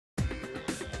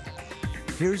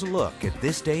Here's a look at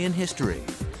this day in history.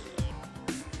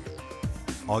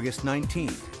 August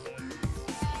 19th.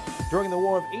 During the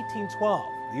War of 1812,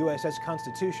 the USS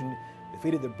Constitution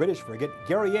defeated the British frigate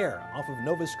Guerriere off of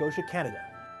Nova Scotia, Canada.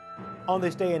 On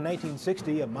this day in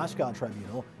 1960, a Moscow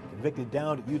tribunal convicted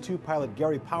downed U-2 pilot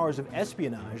Gary Powers of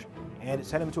espionage and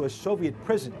sent him to a Soviet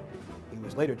prison. He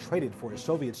was later traded for a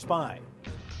Soviet spy.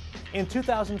 In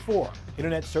 2004,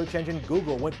 internet search engine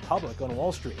Google went public on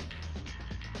Wall Street.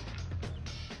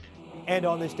 And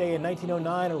on this day in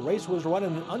 1909, a race was run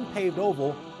in an unpaved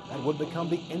oval that would become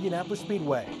the Indianapolis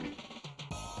Speedway.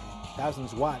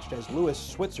 Thousands watched as Louis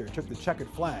Switzer took the checkered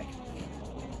flag.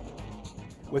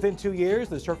 Within 2 years,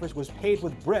 the surface was paved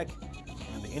with brick,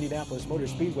 and the Indianapolis Motor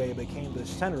Speedway became the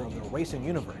center of the racing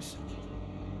universe.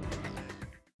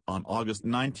 On August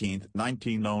 19,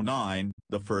 1909,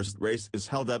 the first race is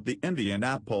held at the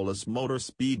Indianapolis Motor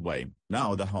Speedway,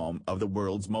 now the home of the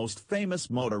world's most famous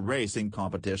motor racing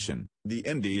competition, the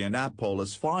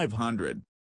Indianapolis 500.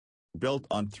 Built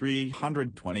on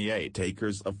 328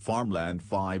 acres of farmland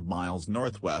 5 miles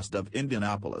northwest of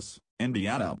Indianapolis,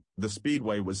 Indiana, the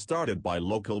speedway was started by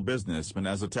local businessmen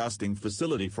as a testing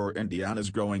facility for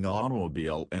Indiana's growing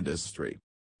automobile industry.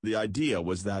 The idea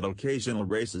was that occasional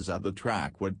races at the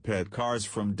track would pit cars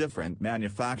from different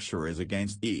manufacturers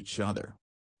against each other.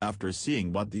 After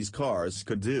seeing what these cars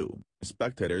could do,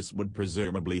 spectators would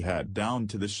presumably head down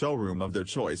to the showroom of their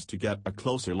choice to get a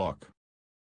closer look.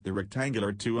 The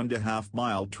rectangular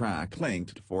 2.5-mile track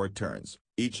linked 4 turns,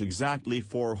 each exactly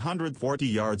 440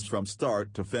 yards from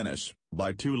start to finish,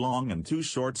 by 2 long and 2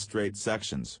 short straight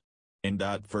sections. In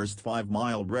that first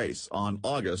 5-mile race on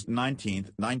August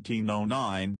 19,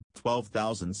 1909,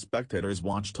 12,000 spectators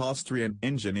watched Austrian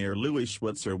engineer Louis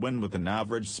Switzer win with an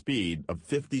average speed of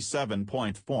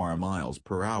 57.4 miles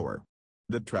per hour.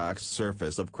 The track's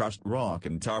surface of crushed rock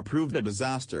and tar proved a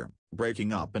disaster,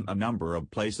 breaking up in a number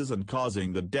of places and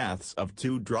causing the deaths of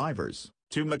 2 drivers,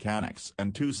 2 mechanics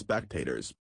and 2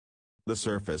 spectators. The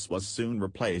surface was soon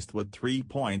replaced with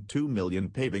 3.2 million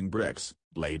paving bricks,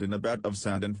 laid in a bed of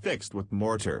sand and fixed with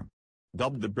mortar.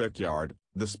 Dubbed the Brickyard,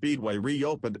 the speedway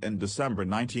reopened in December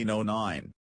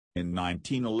 1909. In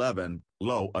 1911,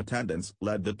 low attendance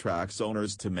led the track's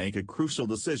owners to make a crucial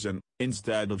decision.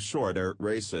 Instead of shorter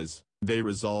races, they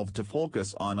resolved to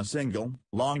focus on a single,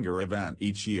 longer event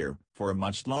each year, for a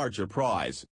much larger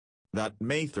prize. That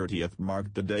May 30th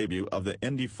marked the debut of the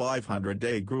Indy 500,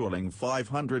 a grueling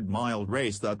 500-mile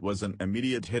race that was an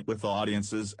immediate hit with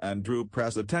audiences and drew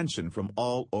press attention from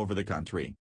all over the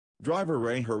country. Driver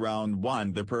Ray Harroun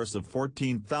won the purse of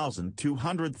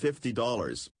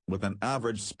 $14,250, with an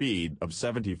average speed of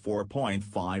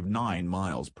 74.59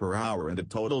 miles per hour and a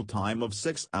total time of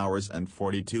 6 hours and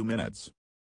 42 minutes.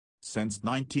 Since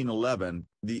 1911,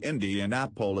 the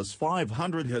Indianapolis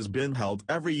 500 has been held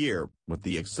every year, with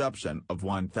the exception of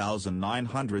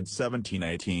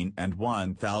 1917-18 and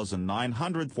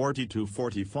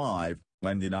 1942-45,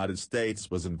 when the United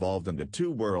States was involved in the 2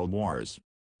 world wars.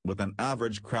 With an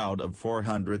average crowd of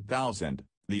 400,000,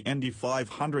 the Indy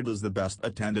 500 is the best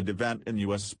attended event in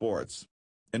U.S. sports.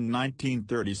 In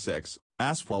 1936,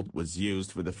 asphalt was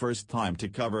used for the first time to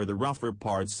cover the rougher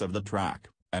parts of the track,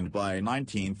 and by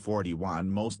 1941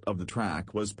 most of the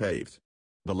track was paved.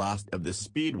 The last of the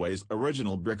speedway's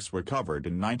original bricks were covered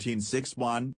in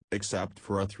 1961, except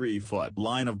for a 3-foot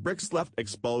line of bricks left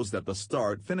exposed at the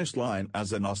start-finish line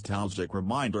as a nostalgic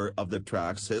reminder of the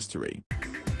track's history.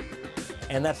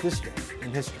 And that's this day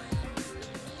in history.